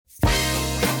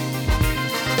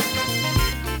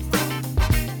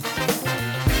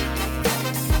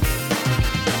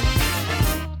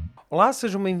Olá,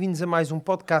 sejam bem-vindos a mais um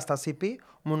podcast ACP.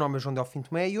 O meu nome é João Delfim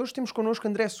Tomé e hoje temos connosco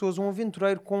André Sousa, um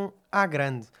aventureiro com A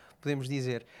grande, podemos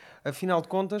dizer. Afinal de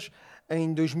contas,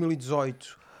 em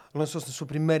 2018 lançou-se a sua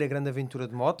primeira grande aventura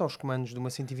de moto, aos comandos de uma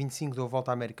 125 deu a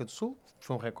volta à América do Sul, que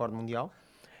foi um recorde mundial.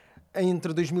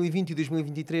 Entre 2020 e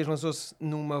 2023 lançou-se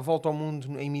numa volta ao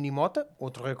mundo em minimota,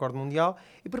 outro recorde mundial,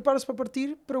 e prepara-se para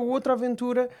partir para outra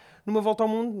aventura numa volta ao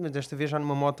mundo, mas desta vez já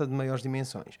numa moto de maiores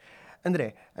dimensões.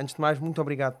 André, antes de mais, muito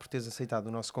obrigado por teres aceitado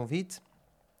o nosso convite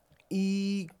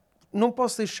e não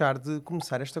posso deixar de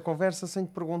começar esta conversa sem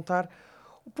te perguntar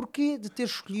o porquê de ter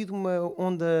escolhido uma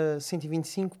Honda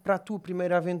 125 para a tua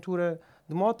primeira aventura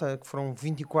de moto, que foram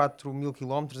 24 mil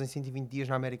quilómetros em 120 dias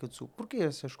na América do Sul. Porquê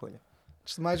essa escolha?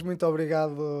 Antes de mais, muito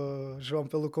obrigado, João,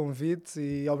 pelo convite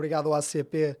e obrigado ao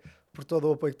ACP por todo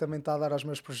o apoio que também está a dar aos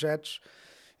meus projetos.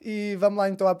 E vamos lá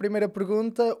então à primeira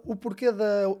pergunta. O porquê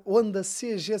da Honda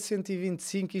CG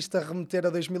 125, isto a remeter a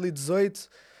 2018,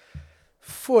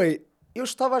 eu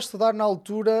estava a estudar na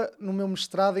altura no meu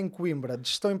mestrado em Coimbra, de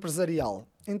gestão empresarial.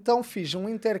 Então fiz um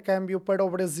intercâmbio para o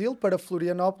Brasil, para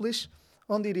Florianópolis,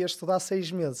 onde iria estudar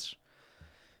 6 meses.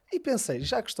 E pensei,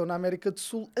 já que estou na América do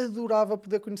Sul, adorava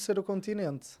poder conhecer o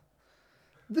continente.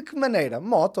 De que maneira?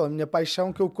 Moto, a minha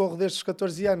paixão, que eu corro desde os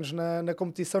 14 anos na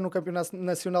competição no Campeonato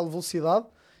Nacional de Velocidade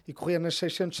e corria nas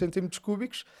 600 centímetros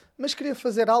cúbicos, mas queria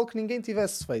fazer algo que ninguém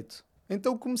tivesse feito.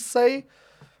 Então comecei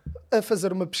a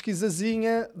fazer uma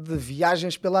pesquisazinha de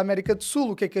viagens pela América do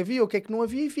Sul, o que é que havia, o que é que não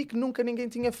havia, e vi que nunca ninguém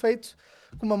tinha feito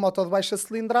com uma moto de baixa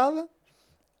cilindrada,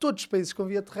 todos os países com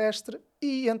via terrestre,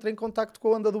 e entrei em contacto com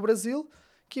a Honda do Brasil,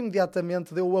 que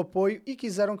imediatamente deu o apoio e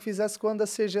quiseram que fizesse com a Honda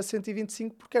CG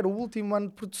 125 porque era o último ano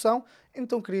de produção,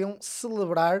 então queriam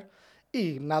celebrar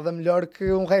e nada melhor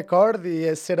que um recorde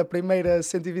e ser a primeira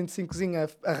 125zinha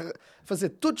a fazer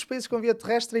todos os países com via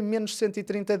terrestre em menos de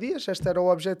 130 dias, este era o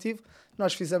objetivo,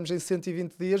 nós fizemos em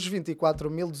 120 dias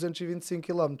 24.225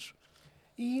 km.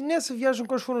 E nessa viagem,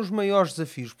 quais foram os maiores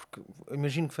desafios? Porque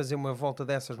imagino que fazer uma volta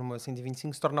dessas numa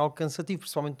 125 se torna algo cansativo,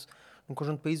 principalmente num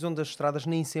conjunto de países onde as estradas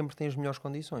nem sempre têm as melhores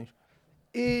condições.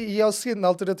 E é o seguinte, na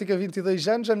altura eu tinha 22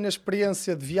 anos, a minha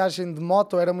experiência de viagem de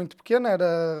moto era muito pequena,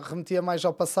 remetia mais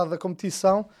ao passado da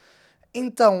competição.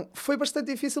 Então, foi bastante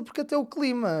difícil porque até o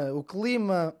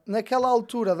clima naquela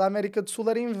altura da América do Sul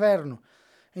era inverno.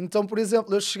 Então, por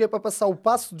exemplo, eu cheguei para passar o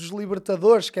Passo dos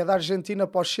Libertadores, que é da Argentina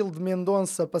para o Chile de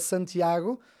Mendonça para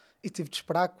Santiago, e tive de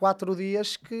esperar 4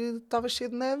 dias que estava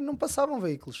cheio de neve e não passavam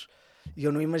veículos. E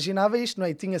eu não imaginava isto, não é?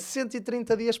 E tinha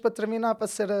 130 dias para terminar, para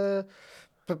ser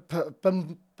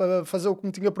para fazer o que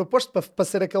me tinha proposto, para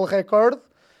ser aquele recorde.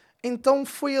 Então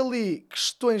foi ali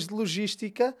questões de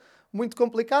logística muito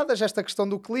complicadas, esta questão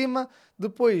do clima.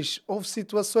 Depois houve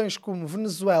situações como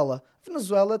Venezuela.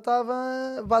 Venezuela estava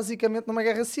basicamente numa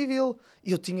guerra civil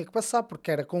e eu tinha que passar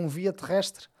porque era com via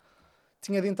terrestre.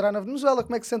 Tinha de entrar na Venezuela.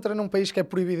 Como é que se entra num país que é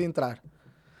proibido entrar?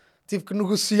 Tive que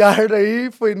negociar aí,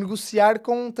 foi negociar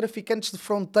com traficantes de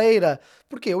fronteira.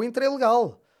 Porque eu entrei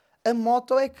legal. A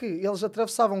moto é que eles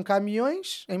atravessavam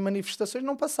caminhões em manifestações,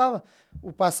 não passava.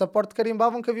 O passaporte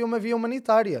carimbavam que havia uma via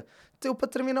humanitária. Então eu, para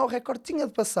terminar o recorde, tinha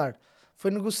de passar.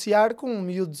 Foi negociar com um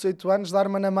miúdo de 18 anos, de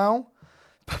arma na mão,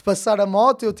 para passar a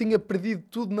moto. Eu tinha perdido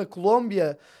tudo na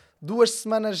Colômbia. 2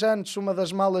 semanas antes, uma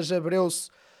das malas abriu-se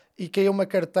e caiu uma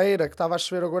carteira, que estava a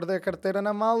chover, eu guardei a carteira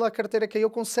na mala, a carteira caiu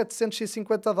com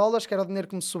 $750, que era o dinheiro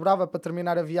que me sobrava para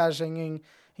terminar a viagem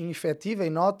em efetivo,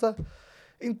 em nota.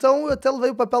 Então eu até levei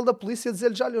o papel da polícia a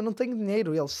dizer-lhes, olha, eu não tenho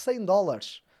dinheiro, eles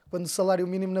 $100, quando o salário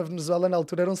mínimo na Venezuela na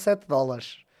altura eram $7,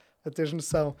 para teres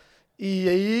noção. E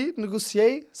aí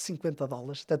negociei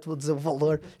 $50, até te vou dizer o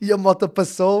valor, e a moto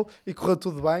passou e correu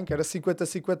tudo bem, que era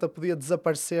 50-50, podia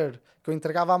desaparecer, que eu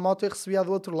entregava a moto e recebia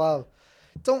do outro lado.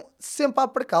 Então, sempre há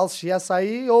percalços. E essa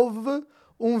aí houve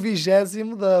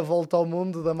 1/20 da volta ao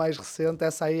mundo, da mais recente.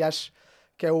 Essa aí acho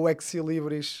que é o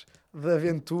ex-libris de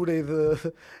aventura e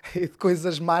de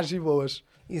coisas más e boas.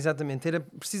 Exatamente, era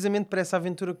precisamente para essa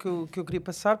aventura que eu queria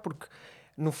passar, porque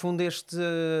no fundo esta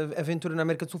aventura na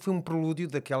América do Sul foi um prelúdio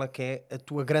daquela que é a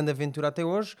tua grande aventura até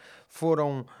hoje.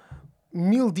 Foram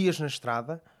 1000 dias na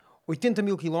estrada, 80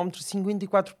 mil quilómetros,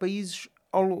 54 países,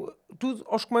 tudo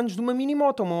aos comandos de uma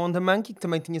mini-moto, uma Honda Monkey, que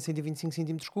também tinha 125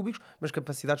 centímetros cúbicos, mas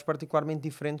capacidades particularmente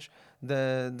diferentes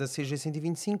da CG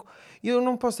 125. E eu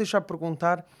não posso deixar de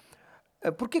perguntar,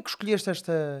 porquê que escolheste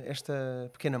esta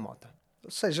pequena moto?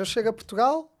 Ou seja, eu chego a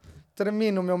Portugal,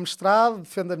 termino o meu mestrado,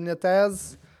 defendo a minha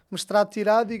tese, mestrado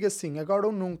tirado, digo assim, agora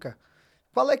ou nunca.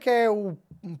 Qual é que é o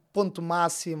ponto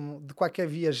máximo de qualquer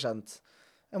viajante?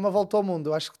 É uma volta ao mundo.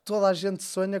 Eu acho que toda a gente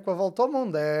sonha com a volta ao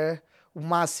mundo, é o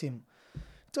máximo.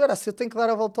 Então era assim, eu tenho que dar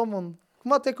a volta ao mundo. Que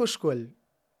moto é que eu escolho?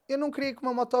 eu não queria que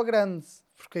uma moto grande,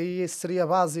 porque aí seria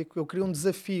básico, eu queria um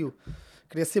desafio,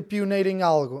 queria ser pioneiro em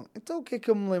algo. Então o que é que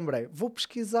eu me lembrei? Vou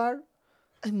pesquisar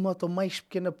a moto mais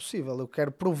pequena possível, eu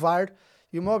quero provar,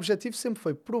 e o meu objetivo sempre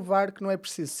foi provar que não é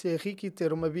preciso ser rico e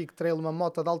ter uma Big Trail, uma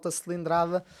moto de alta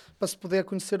cilindrada, para se poder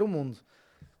conhecer o mundo.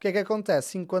 O que é que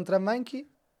acontece? Encontro a Monkey,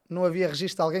 não havia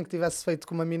registro de alguém que tivesse feito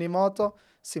com uma mini-moto,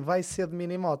 sim, vai ser de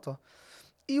mini-moto.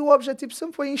 E o objetivo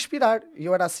sempre foi inspirar. E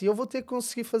eu era assim, eu vou ter que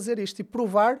conseguir fazer isto e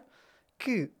provar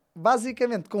que,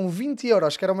 basicamente, com 20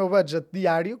 euros, que era o meu budget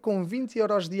diário, com 20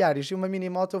 euros diários e uma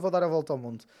mini-moto, eu vou dar a volta ao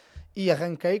mundo. E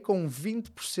arranquei com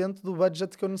 20% do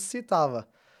budget que eu necessitava. Ou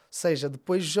seja,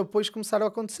 depois os apoios começaram a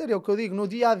acontecer. É o que eu digo, no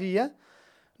dia-a-dia,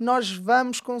 nós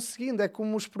vamos conseguindo. É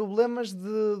como os problemas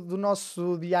do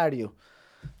nosso diário.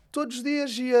 Todos os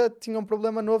dias tinha um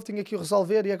problema novo, tinha que o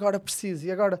resolver e agora preciso.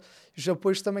 E agora os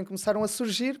apoios também começaram a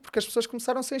surgir porque as pessoas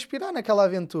começaram a se inspirar naquela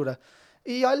aventura.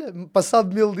 E olha,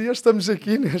 passado 1000 dias estamos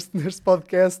aqui neste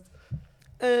podcast.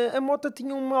 A moto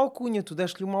tinha uma alcunha, tu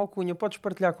deste-lhe uma alcunha. Podes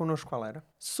partilhar connosco qual era?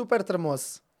 Super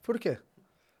Tramoço. Porquê?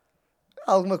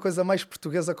 Há alguma coisa mais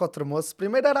portuguesa que o Tramoço?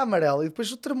 Primeiro era amarelo e depois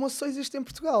o Tramoço só existe em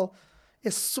Portugal. É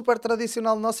super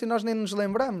tradicional nosso e nós nem nos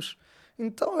lembramos.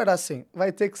 Então era assim,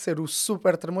 vai ter que ser o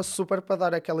Super Tramoço Super para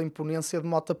dar aquela imponência de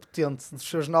moto potente dos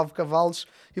seus 9 cavalos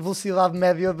e velocidade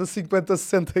média de 50 a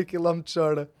 60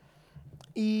 km/h.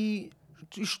 E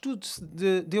isto tudo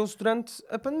deu-se durante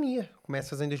a pandemia.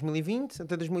 Começas em 2020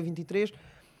 até 2023.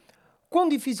 Quão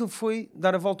difícil foi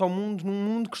dar a volta ao mundo num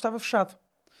mundo que estava fechado?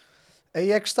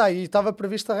 Aí é que está, e estava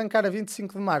previsto arrancar a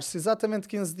 25 de março, exatamente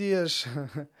 15 dias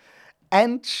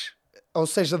antes, ou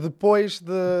seja, depois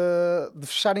de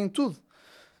fecharem tudo.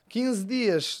 15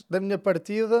 dias da minha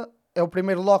partida, é o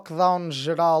primeiro lockdown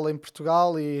geral em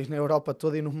Portugal e na Europa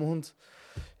toda e no mundo.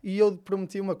 E eu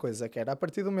prometi uma coisa, que era, a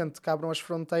partir do momento que abram as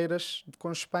fronteiras com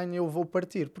Espanha, eu vou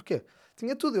partir. Porquê?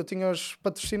 Tinha tudo, eu tinha os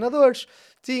patrocinadores,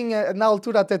 na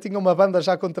altura até tinha uma banda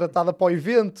já contratada para o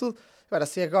evento. Agora,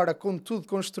 se agora com tudo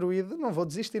construído, não vou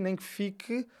desistir, nem que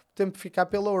fique, o tempo de ficar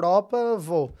pela Europa,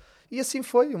 vou. E assim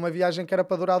foi, uma viagem que era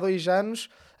para durar 2 anos,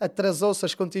 atrasou-se,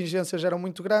 as contingências eram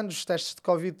muito grandes, os testes de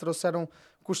Covid trouxeram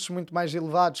custos muito mais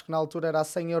elevados, que na altura era a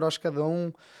 100 euros cada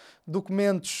um,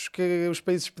 documentos que os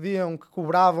países pediam, que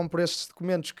cobravam por estes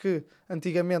documentos que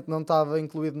antigamente não estava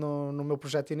incluído no meu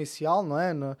projeto inicial, não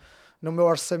é? No meu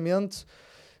orçamento.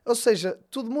 Ou seja,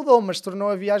 tudo mudou, mas tornou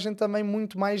a viagem também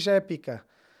muito mais épica.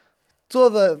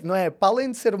 Toda, não é? Para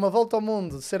além de ser uma volta ao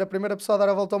mundo, ser a primeira pessoa a dar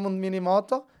a volta ao mundo de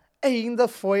minimoto, ainda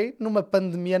foi numa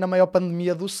pandemia, na maior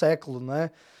pandemia do século, não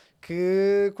é?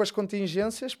 Que com as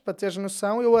contingências, para teres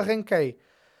noção, eu arranquei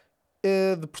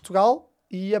de Portugal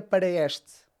e ia para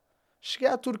este. Cheguei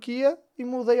à Turquia e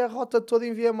mudei a rota toda,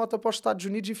 enviei a moto para os Estados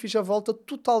Unidos e fiz a volta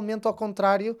totalmente ao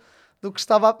contrário do que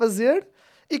estava a fazer.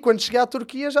 E quando cheguei à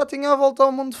Turquia já tinha a volta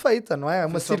ao mundo feita, não é?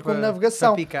 Uma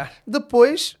circunnavegação.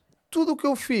 Depois, tudo o que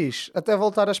eu fiz até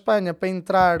voltar à Espanha para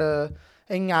entrar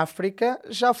em África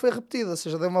já foi repetido. Ou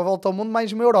seja, dei uma volta ao mundo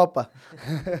mais uma Europa.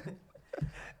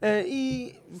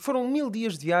 E foram 1000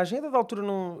 dias de viagem. A dada altura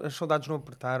as saudades não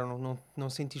apertaram? Não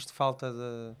sentiste falta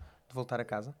de voltar a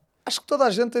casa? Acho que toda a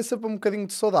gente tem sempre um bocadinho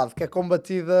de saudade, que é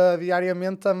combatida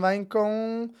diariamente também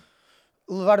com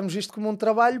levarmos isto como um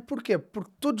trabalho. Porquê?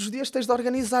 Porque todos os dias tens de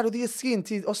organizar o dia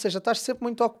seguinte, ou seja, estás sempre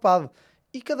muito ocupado.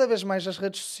 E cada vez mais as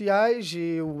redes sociais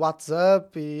e o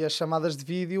WhatsApp e as chamadas de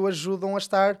vídeo ajudam a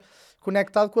estar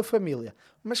conectado com a família.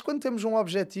 Mas quando temos um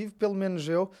objetivo, pelo menos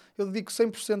eu dedico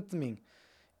 100% de mim.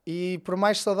 E por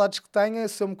mais saudades que tenha,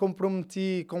 se eu me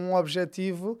comprometi com um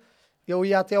objetivo, eu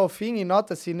ia até ao fim. E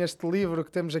nota-se neste livro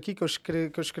que temos aqui, que eu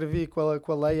escrevi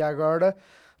com a Leia agora,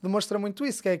 demonstra muito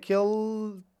isso, que é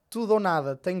aquele tudo ou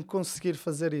nada, tenho que conseguir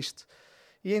fazer isto.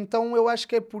 E então eu acho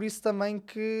que é por isso também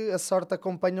que a sorte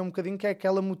acompanha um bocadinho, que é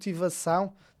aquela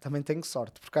motivação. Também tenho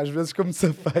sorte, porque às vezes como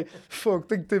safei, fogo,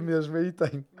 tenho que ter mesmo, aí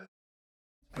tenho.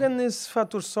 Pegando nesse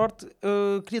fator sorte,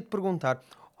 queria-te perguntar,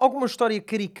 alguma história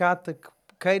caricata que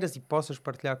queiras e possas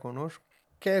partilhar connosco?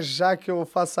 Queres já que eu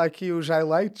faça aqui os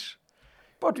highlights?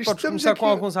 Podes começar com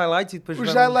alguns highlights e depois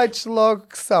os highlights logo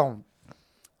que são...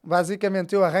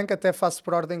 Basicamente eu arranco, até faço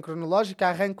por ordem cronológica,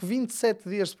 arranco 27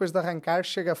 dias depois de arrancar,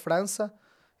 chego à França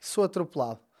e sou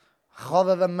atropelado.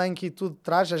 Roda da manca e tudo de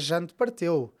trás, a jante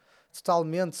parteu.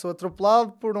 Totalmente, sou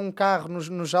atropelado por um carro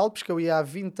nos Alpes, que eu ia a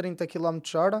 20, 30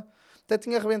 km/h. Até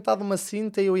tinha arrebentado uma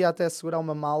cinta e eu ia até segurar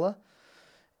uma mala.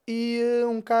 E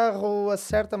um carro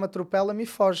acerta-me, atropela-me e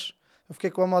foge. Eu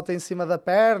fiquei com a moto em cima da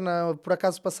perna, por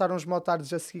acaso passaram os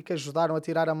motards a seguir que ajudaram a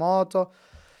tirar a moto.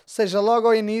 Ou seja, logo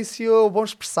ao início,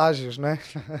 bons presságios, não é?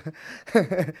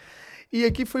 E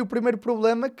aqui foi o primeiro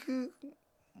problema, que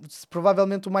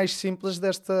provavelmente o mais simples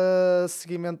deste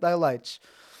seguimento de highlights.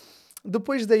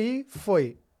 Depois daí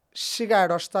foi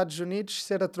chegar aos Estados Unidos,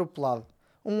 ser atropelado.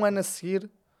 Um ano a seguir,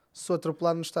 sou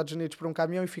atropelado nos Estados Unidos por um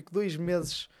caminhão e fico 2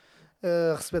 meses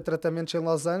a receber tratamentos em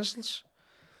Los Angeles.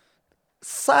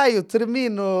 Saio,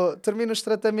 termino os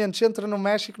tratamentos, entro no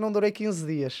México, não durei 15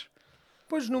 dias.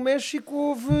 Pois no México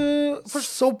houve...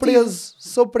 Sou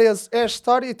preso. É a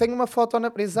história, e tenho uma foto na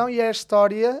prisão, e é a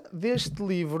história deste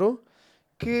livro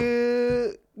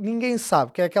que ninguém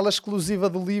sabe, que é aquela exclusiva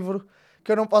do livro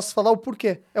que eu não posso falar o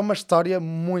porquê. É uma história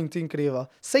muito incrível.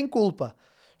 Sem culpa.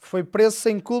 Foi preso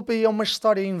sem culpa e é uma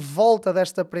história em volta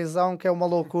desta prisão que é uma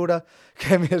loucura, que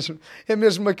é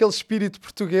mesmo aquele espírito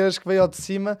português que veio ao de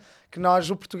cima, que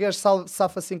o português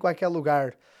safa-se em qualquer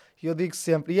lugar. E eu digo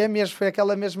sempre, e foi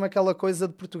aquela coisa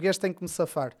de português tem que me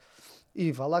safar.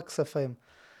 E vá lá que safei-me.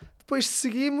 Depois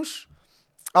seguimos,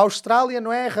 Austrália,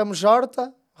 não é? Ramos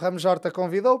Horta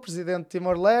convidou, o presidente de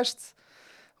Timor-Leste,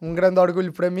 um grande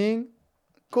orgulho para mim.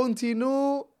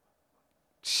 Continuo,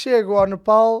 chego ao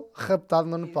Nepal, raptado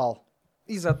no Nepal.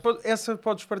 Exato, essa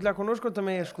podes partilhar connosco ou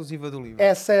também é exclusiva do livro?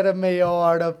 Essa era meia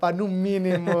hora, pá, no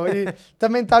mínimo. E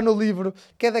também está no livro,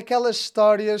 que é daquelas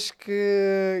histórias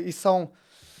que... E são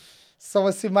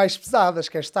assim mais pesadas,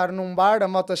 que é estar num bar, a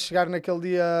moto a chegar naquele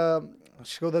dia...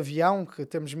 Chegou de avião, que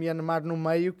temos Myanmar no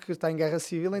meio, que está em guerra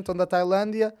civil, então da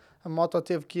Tailândia, a moto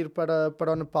teve que ir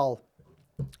para o Nepal.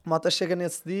 A moto chega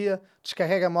nesse dia,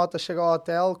 descarrega a moto, chega ao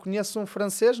hotel, conheço um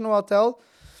francês no hotel,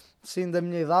 assim da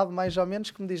minha idade, mais ou menos,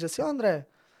 que me diz assim, André,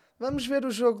 vamos ver o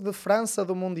jogo de França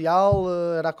do Mundial,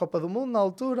 era a Copa do Mundo na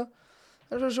altura,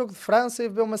 vamos ver o jogo de França e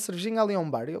beber uma cervejinha ali a um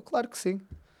bar. E eu, claro que sim.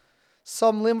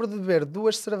 Só me lembro de beber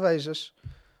 2 cervejas.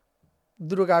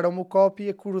 Drogaram-me o copo e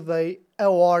acordei a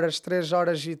horas, 3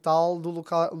 horas e tal, do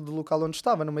local onde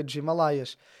estava, no meio dos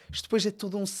Himalaias. Isto depois é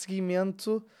tudo um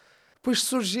seguimento. Depois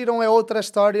surgiram, é outra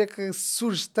história que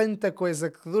surge tanta coisa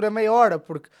que dura meia hora,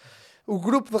 porque o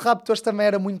grupo de raptores também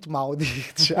era muito mau,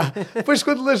 digo-te já. Depois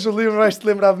quando lês o livro vais-te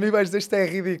lembrar de mim, vais dizer isto é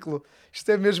ridículo. Isto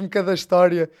é mesmo cada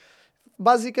história.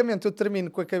 Basicamente eu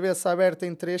termino com a cabeça aberta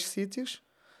em 3 sítios,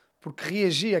 porque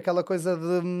reagi, aquela coisa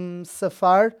de me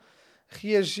safar,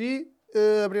 reagi,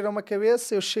 abriram uma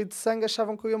cabeça, eu cheio de sangue,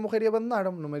 achavam que eu ia morrer e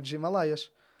abandonaram-me no meio dos Himalaias.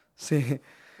 Sim.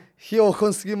 E eu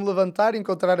consegui-me levantar,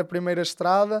 encontrar a primeira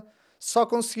estrada, só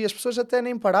consegui, as pessoas até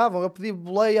nem paravam, eu pedi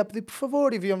boleia, a pedir por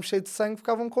favor, e viam-me cheio de sangue,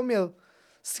 ficavam com medo.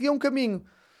 Seguia um caminho,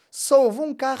 só houve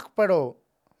um carro que parou,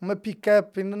 uma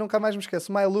pick-up, ainda nunca mais me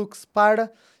esqueço, uma Hilux,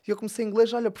 para, e eu comecei em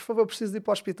inglês, olha, por favor, preciso de ir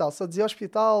para o hospital. Só dizia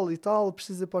hospital e tal,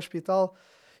 preciso ir para o hospital.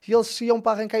 E eles iam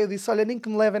para arrancar e eu disse, olha, nem que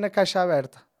me levem na caixa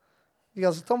aberta. E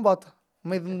eles, então bota,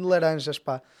 meio de laranjas,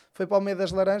 pá. Foi para o meio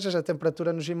das laranjas, a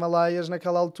temperatura nos Himalaias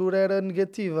naquela altura era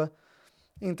negativa.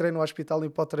 Entrei no hospital em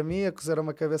hipotermia,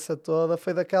 cozeram-me a cabeça toda.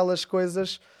 Foi daquelas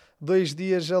coisas, 2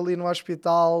 dias ali no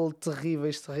hospital,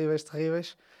 terríveis.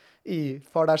 E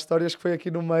fora as histórias que foi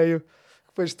aqui no meio,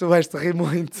 depois tu vais-te rir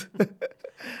muito.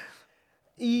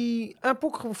 E há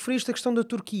pouco referiste a questão da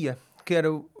Turquia, que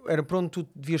era para onde tu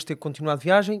devias ter continuado a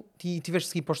viagem e tiveste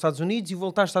de seguir para os Estados Unidos e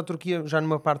voltaste à Turquia já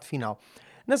numa parte final.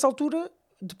 Nessa altura,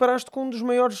 deparaste com um dos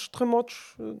maiores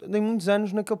terremotos de muitos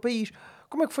anos naquele país.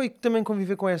 Como é que foi também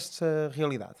conviver com essa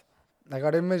realidade?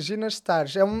 Agora imagina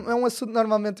estares, é um assunto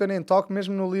normalmente eu nem toco,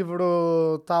 mesmo no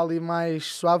livro está ali mais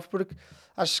suave, porque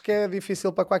acho que é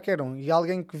difícil para qualquer um. E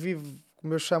alguém que vive,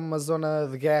 como eu chamo, uma zona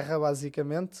de guerra,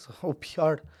 basicamente, ou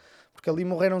pior, porque ali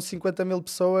morreram 50 mil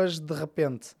pessoas de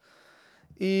repente.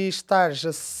 E estares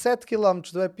a 7 km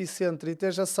do epicentro e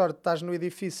tens a sorte de estás no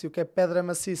edifício que é pedra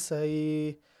maciça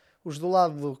e os do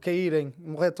lado caírem,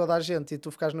 morrer toda a gente e tu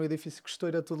ficas no edifício que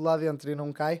estoura tudo lá dentro e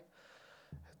não cai,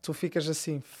 tu ficas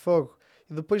assim, fogo.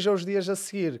 E depois já os dias a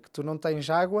seguir, que tu não tens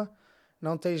água,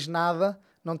 não tens nada,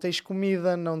 não tens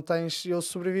comida, não tens... Eu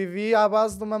sobrevivi à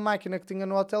base de uma máquina que tinha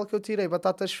no hotel que eu tirei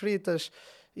batatas fritas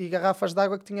e garrafas de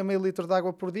água que tinha meio litro de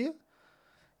água por dia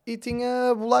e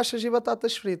tinha bolachas e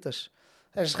batatas fritas.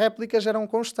 As réplicas eram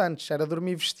constantes, era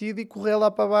dormir vestido e correr lá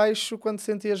para baixo quando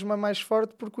sentias uma mais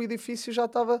forte porque o edifício já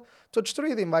estava todo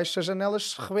destruído. Em baixo as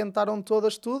janelas se rebentaram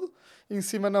todas, tudo. Em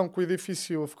cima não, que o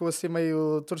edifício ficou assim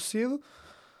meio torcido.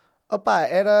 Opa,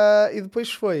 e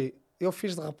depois eu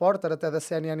fiz de repórter até da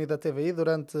CNN e da TVI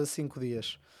durante 5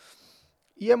 dias.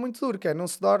 E é muito duro, que é, não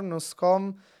se dorme, não se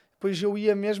come. Depois eu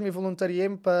ia mesmo e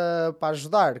voluntariei-me para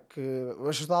ajudar, que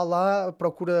ajudar lá,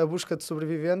 a busca de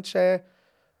sobreviventes é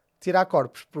tirar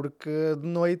corpos, porque de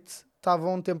noite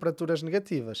estavam temperaturas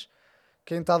negativas.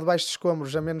 Quem está debaixo de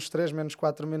escombros a -3,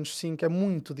 -4, -5 é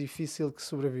muito difícil que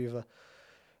sobreviva.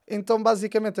 Então,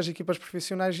 basicamente, as equipas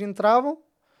profissionais entravam,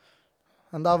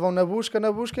 Andavam na busca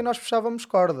e nós puxávamos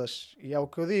cordas. E é o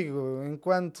que eu digo,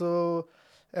 enquanto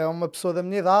é uma pessoa da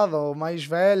minha idade ou mais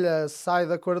velha, sai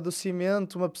da cor do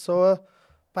cimento, uma pessoa,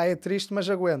 pá, é triste, mas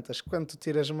aguentas. Quando tu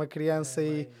tiras uma criança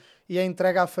e a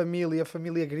entrega à família, e a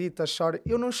família grita, chora.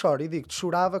 Eu não choro, e digo-te,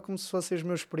 chorava como se fossem os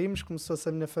meus primos, como se fosse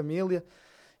a minha família.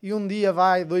 E um dia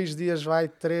vai, 2 dias vai,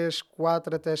 3,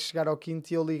 4, até chegar ao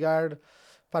quinto e eu ligar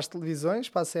para as televisões,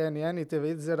 para a CNN e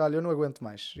TV e dizer, olha, eu não aguento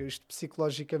mais. Eu isto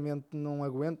psicologicamente não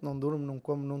aguento, não durmo, não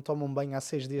como, não tomo um banho há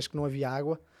 6 dias que não havia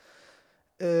água.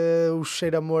 O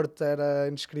cheiro a morto era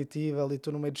indescritível e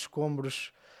tu no meio dos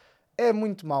escombros. É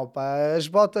muito mau, pá. As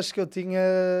botas que eu tinha,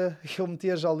 eu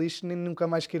metia-as ao lixo, nem nunca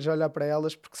mais quis olhar para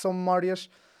elas, porque são memórias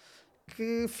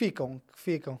que ficam.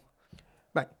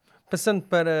 Bem, passando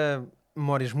para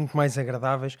memórias muito mais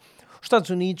agradáveis, os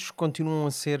Estados Unidos continuam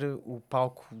a ser o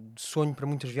palco de sonho para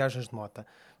muitas viagens de moto.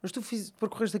 Mas tu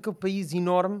percorreste aquele país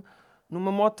enorme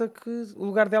numa moto que o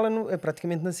lugar dela é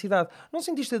praticamente na cidade. Não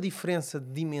sentiste a diferença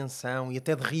de dimensão e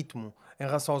até de ritmo em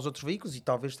relação aos outros veículos e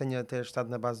talvez tenha até estado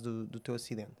na base do teu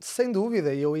acidente? Sem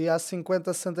dúvida, eu ia a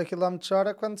 50, 60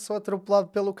 km/h quando sou atropelado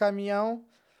pelo caminhão.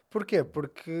 Porquê?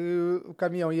 Porque o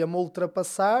caminhão ia-me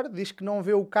ultrapassar, diz que não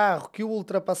vê o carro que o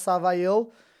ultrapassava a ele,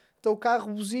 então o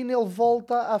carro buzina, ele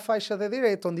volta à faixa da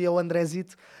direita, onde ia o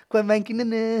Andrezito com a mãe que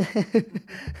nanã,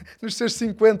 nos seus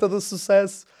 50 do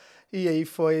sucesso. E aí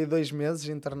foi 2 meses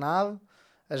internado,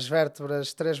 as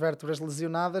vértebras, 3 vértebras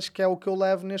lesionadas, que é o que eu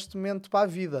levo neste momento para a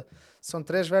vida. São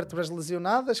 3 vértebras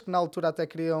lesionadas, que na altura até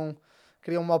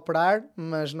queriam-me operar,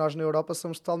 mas nós na Europa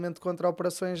somos totalmente contra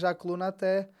operações já a coluna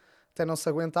até não se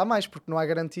aguentar mais, porque não há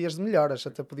garantias de melhoras.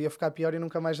 Até podia ficar pior e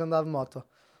nunca mais andar de moto.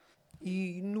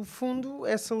 E, no fundo,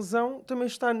 essa lesão também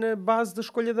está na base da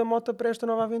escolha da moto para esta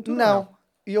nova aventura? Não.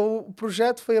 O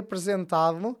projeto foi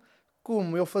apresentado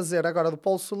como eu fazer agora do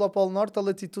Polo Sul ao Polo Norte a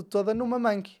latitude toda numa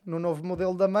Monkey, no novo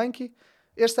modelo da Monkey.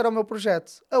 Este era o meu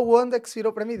projeto. A Honda que se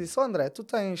virou para mim e disse, oh, André, tu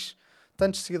tens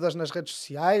tantos seguidores nas redes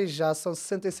sociais, já são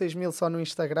 66 mil só no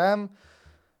Instagram.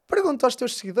 Pergunta aos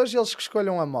teus seguidores e eles que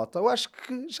escolham a moto. Eu acho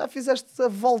que já fizeste a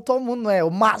volta ao mundo, não é?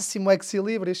 O máximo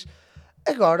ex-libris.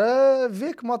 Agora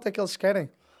vê que moto é que eles querem.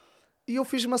 E eu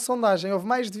fiz uma sondagem, houve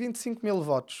mais de 25 mil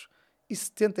votos. E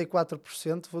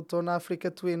 74% votou na Africa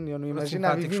Twin. Eu não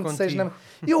imaginava. E 26 na...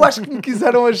 Eu acho que me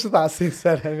quiseram ajudar,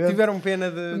 sinceramente. Tiveram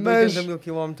pena de 80 mil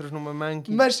quilómetros numa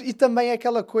Monkey. Mas, e também é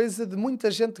aquela coisa de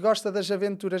muita gente gosta das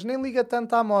aventuras. Nem liga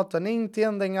tanto à moto. Nem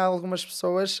entendem a algumas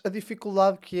pessoas a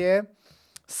dificuldade que é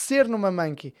ser numa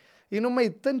Monkey. E no meio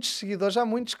de tantos seguidores, há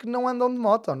muitos que não andam de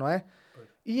moto, não é?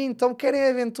 E então querem a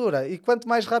aventura. E quanto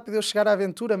mais rápido eu chegar à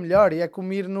aventura, melhor. E é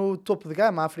como ir no topo de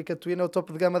gama. A Africa Twin é o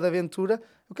topo de gama da aventura.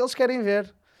 O que eles querem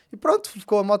ver. E pronto,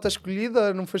 ficou a moto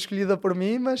escolhida. Não foi escolhida por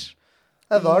mim, mas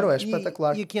adoro, é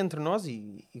espetacular. E aqui entre nós,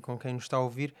 e com quem nos está a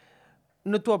ouvir,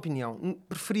 na tua opinião,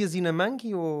 preferias ir na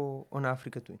Monkey ou na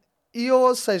Africa Twin?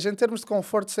 Ou seja, em termos de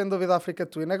conforto, sem dúvida a Africa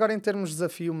Twin. Agora em termos de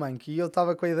desafio, Monkey. Eu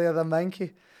estava com a ideia da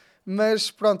Monkey. Mas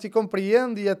pronto, e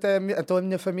compreendo, e até então a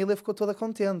minha família ficou toda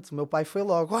contente. O meu pai foi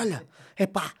logo, olha,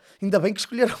 epá, ainda bem que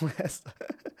escolheram essa.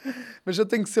 Mas eu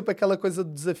tenho sempre aquela coisa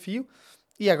de desafio,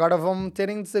 e agora vão-me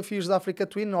meterem desafios da Africa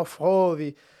Twin, off-road,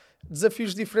 e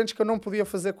desafios diferentes que eu não podia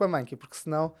fazer com a Monkey, porque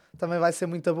senão também vai ser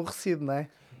muito aborrecido, não é?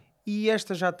 E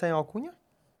esta já tem alcunha?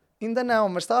 Ainda não,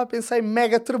 mas estava a pensar em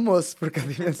mega termoço, porque a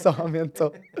dimensão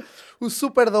aumentou. O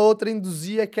super da outra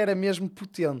induzia que era mesmo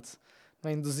potente. Não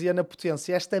induzia na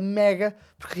potência. Esta é mega,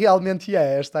 porque realmente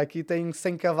é. Esta aqui tem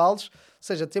 100 cavalos, ou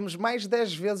seja, temos mais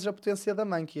 10 vezes a potência da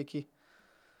Monkey aqui.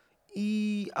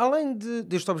 E além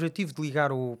deste objetivo de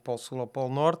ligar o Polo Sul ao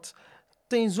Polo Norte,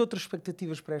 tens outras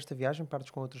expectativas para esta viagem?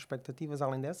 Partes com outras expectativas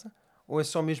além dessa? Ou é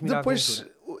só mesmo ir à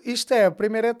aventura? Isto é a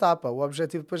primeira etapa. O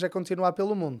objetivo depois é continuar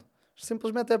pelo mundo.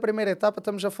 Simplesmente é a primeira etapa.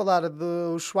 Estamos a falar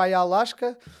do Ushuaia,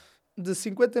 Alasca, de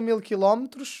 50 mil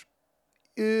quilómetros.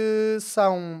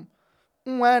 São...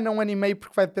 um ano e meio,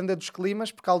 porque vai depender dos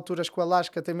climas, porque há alturas que o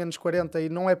Alasca tem menos 40 e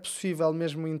não é possível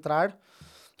mesmo entrar,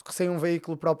 sem um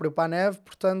veículo próprio para a neve,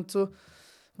 portanto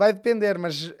vai depender,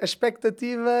 mas a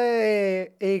expectativa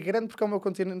é grande, porque é o meu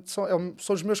continente, são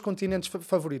os meus continentes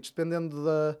favoritos, dependendo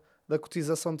da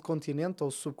cotização de continente ou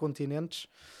subcontinentes,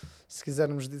 se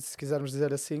quisermos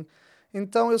dizer assim.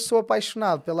 Então eu sou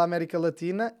apaixonado pela América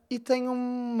Latina e tenho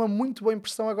uma muito boa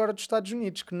impressão agora dos Estados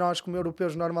Unidos, que nós, como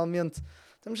europeus, normalmente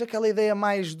temos aquela ideia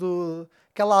mais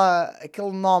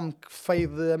aquele nome que veio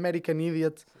de American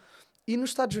Idiot. E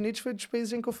nos Estados Unidos foi dos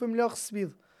países em que eu fui melhor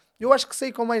recebido. Eu acho que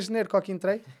saí com mais dinheiro que ao que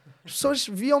entrei. As pessoas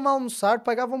viam-me almoçar,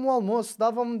 pagavam-me o almoço,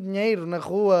 davam-me dinheiro na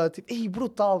rua. Tipo, ei,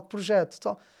 brutal, que projeto.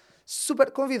 Tal. Super,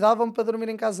 convidavam-me para dormir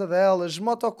em casa delas.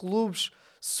 Motoclubes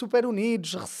super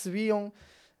unidos, recebiam.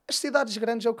 As cidades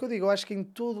grandes é o que eu digo. Eu acho que em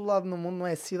todo lado no mundo, não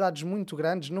é? Cidades muito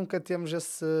grandes, nunca temos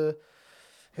esse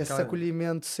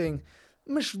acolhimento, sim.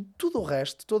 Mas tudo o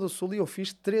resto, todo o sul, e eu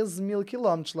fiz 13 mil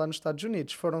quilómetros lá nos Estados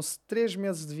Unidos. Foram-se 3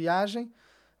 meses de viagem,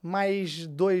 mais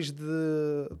 2 de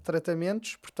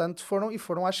tratamentos, portanto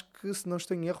foram, acho que, se não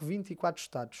estou em erro, 24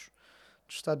 estados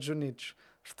dos Estados Unidos.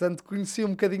 Portanto, conheci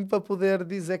um bocadinho para poder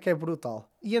dizer que é brutal.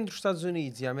 E entre os Estados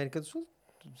Unidos e a América do Sul,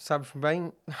 tu sabes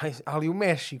bem, há ali o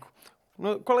México.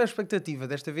 Qual é a expectativa?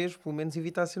 Desta vez, pelo menos,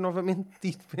 evitar ser novamente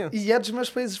dito, penso. E é dos meus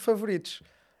países favoritos.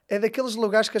 É daqueles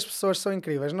lugares que as pessoas são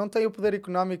incríveis. Não têm o poder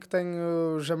económico que têm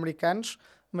os americanos,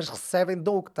 mas recebem,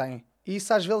 dão o que têm. E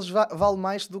isso às vezes vale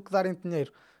mais do que darem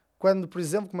dinheiro. Quando, por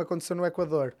exemplo, como aconteceu no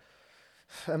Equador,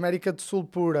 América do Sul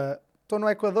pura, estou no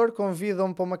Equador,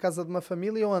 convidam-me para uma casa de uma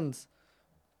família onde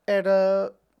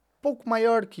era pouco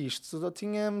maior que isto.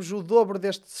 Tínhamos o dobro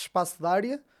deste espaço de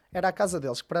área, era a casa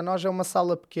deles, que para nós é uma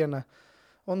sala pequena,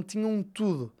 onde tinham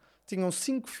tudo. Tinham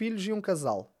 5 filhos e um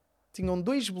casal. Tinham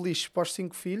 2 beliches para os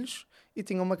 5 filhos e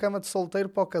tinham uma cama de solteiro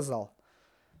para o casal.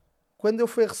 Quando eu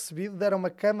fui recebido, deram uma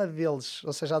cama deles,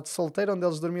 ou seja, a de solteiro, onde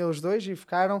eles dormiam os dois e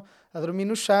ficaram a dormir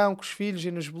no chão, com os filhos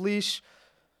e nos beliches.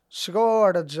 Chegou a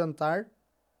hora de jantar,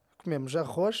 comemos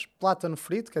arroz, plátano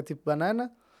frito, que é tipo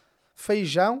banana,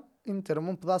 feijão e meteram-me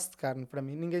um pedaço de carne para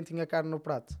mim. Ninguém tinha carne no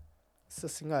prato. Disse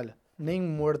assim, olha, nem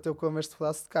morto eu como este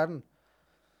pedaço de carne.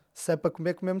 Se é para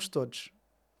comer, comemos todos.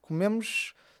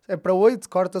 Comemos, é para 8,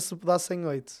 corta-se o pedaço em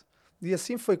 8. E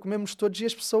assim foi, comemos todos e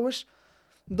as pessoas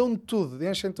dão tudo,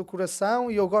 enchem-te o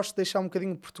coração e eu gosto de deixar um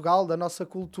bocadinho de Portugal, da nossa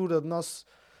cultura, do nosso...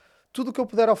 Tudo o que eu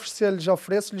puder oferecer-lhes,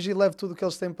 ofereço-lhes e levo tudo o que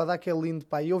eles têm para dar, que é lindo,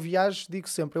 pá. E eu viajo, digo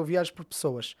sempre, eu viajo por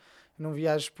pessoas. Eu não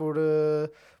viajo por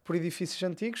edifícios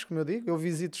antigos, como eu digo. Eu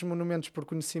visito os monumentos por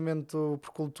conhecimento,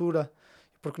 por cultura,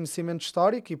 por conhecimento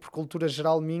histórico e por cultura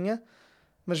geral minha.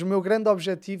 Mas o meu grande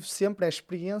objetivo sempre é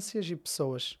experiências e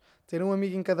pessoas. Ter um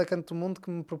amigo em cada canto do mundo que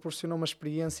me proporciona uma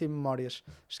experiência e memórias.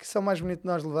 Acho que isso é o mais bonito que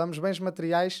nós levamos. Bens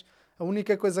materiais, a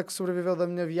única coisa que sobreviveu da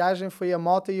minha viagem foi a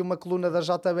moto e uma coluna da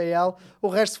JBL. O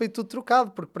resto foi tudo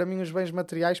trocado, porque para mim os bens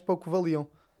materiais pouco valiam.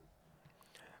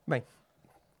 Bem,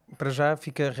 para já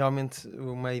fica realmente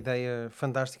uma ideia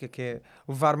fantástica, que é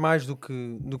levar mais do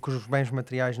que os bens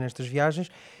materiais nestas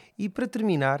viagens. E para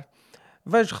terminar,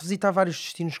 vais revisitar vários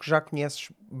destinos que já conheces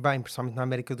bem, principalmente na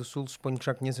América do Sul, suponho que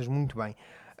já conheças muito bem.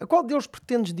 A qual deles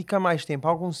pretendes dedicar mais tempo?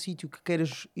 Algum sítio que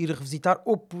queiras ir revisitar?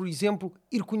 Ou, por exemplo,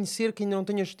 ir conhecer que ainda não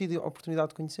tenhas tido a oportunidade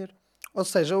de conhecer? Ou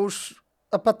seja,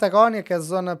 a Patagónia, que é a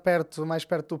zona mais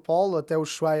perto do Polo, até o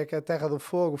Ushuaia, que é a Terra do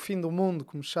Fogo, o fim do mundo,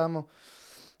 como chamam.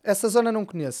 Essa zona não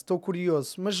conheço, estou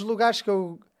curioso. Mas lugares que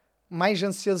eu mais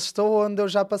ansioso estou, onde eu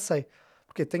já passei.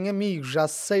 Porque tenho amigos, já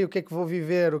sei o que é que vou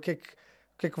viver, o que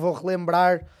é que vou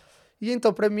relembrar. E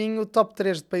então, para mim, o top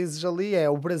 3 de países ali é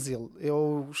o Brasil.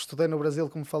 Eu estudei no Brasil,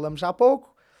 como falamos há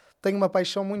pouco. Tenho uma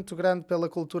paixão muito grande pela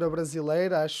cultura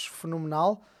brasileira, acho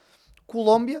fenomenal.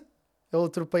 Colômbia é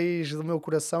outro país do meu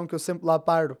coração, que eu sempre lá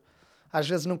paro. Às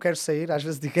vezes não quero sair, às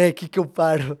vezes digo, é aqui que eu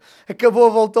paro. Acabou,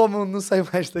 voltou ao mundo, não saio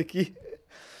mais daqui.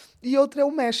 E outro é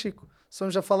o México.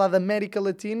 Estamos a falar da América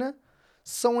Latina.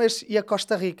 E a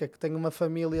Costa Rica, que tenho uma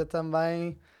família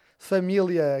também...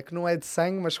 Família que não é de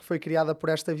sangue, mas que foi criada por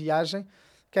esta viagem,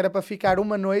 que era para ficar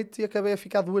uma noite e acabei a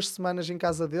ficar 2 semanas em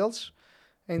casa deles.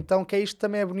 Então, que é isto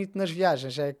também é bonito nas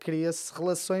viagens, cria-se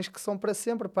relações que são para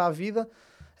sempre, para a vida,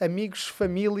 amigos,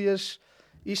 famílias.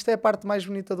 Isto é a parte mais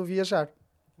bonita do viajar.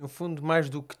 No fundo, mais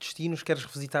do que destinos, queres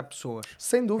revisitar pessoas.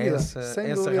 Sem dúvida. Essa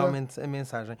é realmente a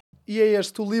mensagem. E é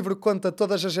este o livro que conta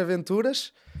todas as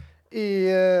aventuras. E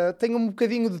tenho um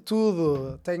bocadinho de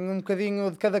tudo, tenho um bocadinho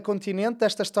de cada continente,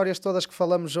 destas histórias todas que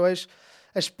falamos hoje,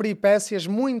 as peripécias,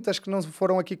 muitas que não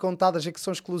foram aqui contadas e que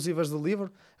são exclusivas do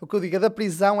livro. O que eu digo, a da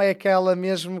prisão é aquela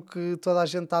mesmo que toda a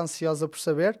gente está ansiosa por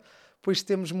saber, pois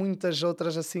temos muitas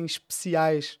outras assim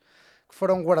especiais que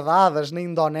foram guardadas na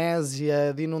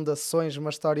Indonésia, de inundações,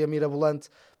 uma história mirabolante,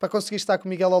 para conseguir estar com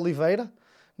Miguel Oliveira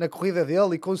na corrida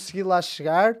dele e conseguir lá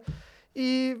chegar.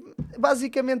 E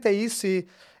basicamente é isso, e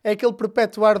é aquele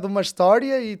perpetuar de uma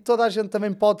história, e toda a gente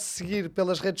também pode seguir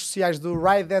pelas redes sociais do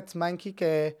Ride That Monkey, que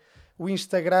é o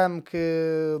Instagram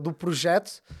do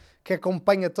projeto, que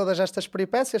acompanha todas estas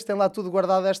peripécias, tem lá tudo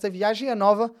guardado desta viagem. A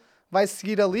nova vai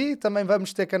seguir ali, também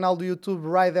vamos ter canal do YouTube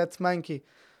Ride That Monkey,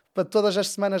 para todas as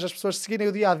semanas as pessoas seguirem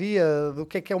o dia-a-dia do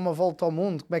que é uma volta ao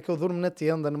mundo, como é que eu durmo na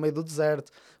tenda, no meio do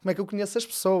deserto, como é que eu conheço as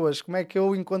pessoas, como é que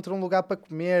eu encontro um lugar para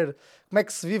comer, como é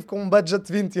que se vive com um budget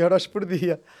de 20 euros por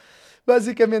dia.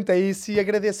 Basicamente é isso, e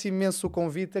agradeço imenso o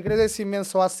convite, agradeço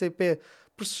imenso ao ACP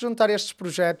por se juntar a estes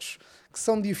projetos que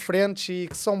são diferentes e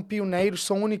que são pioneiros,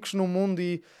 são únicos no mundo,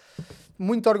 e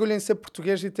muito orgulho em ser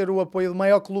português e ter o apoio do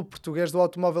maior clube português, do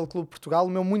Automóvel Clube Portugal. O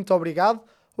meu muito obrigado.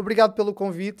 Obrigado pelo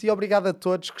convite e obrigado a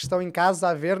todos que estão em casa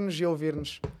a ver-nos e a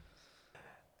ouvir-nos.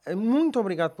 Muito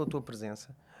obrigado pela tua presença.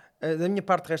 Da minha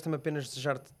parte, resta-me apenas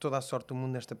desejar-te toda a sorte do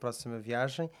mundo nesta próxima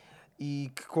viagem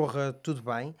e que corra tudo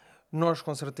bem. Nós,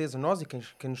 com certeza, nós e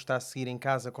quem nos está a seguir em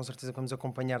casa, com certeza vamos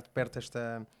acompanhar de perto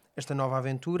esta nova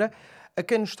aventura. A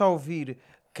quem nos está a ouvir,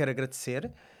 quero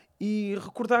agradecer e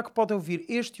recordar que podem ouvir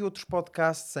este e outros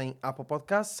podcasts em Apple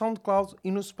Podcasts, SoundCloud e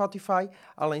no Spotify,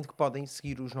 além de que podem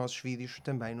seguir os nossos vídeos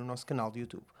também no nosso canal de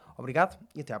YouTube. Obrigado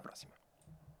e até à próxima.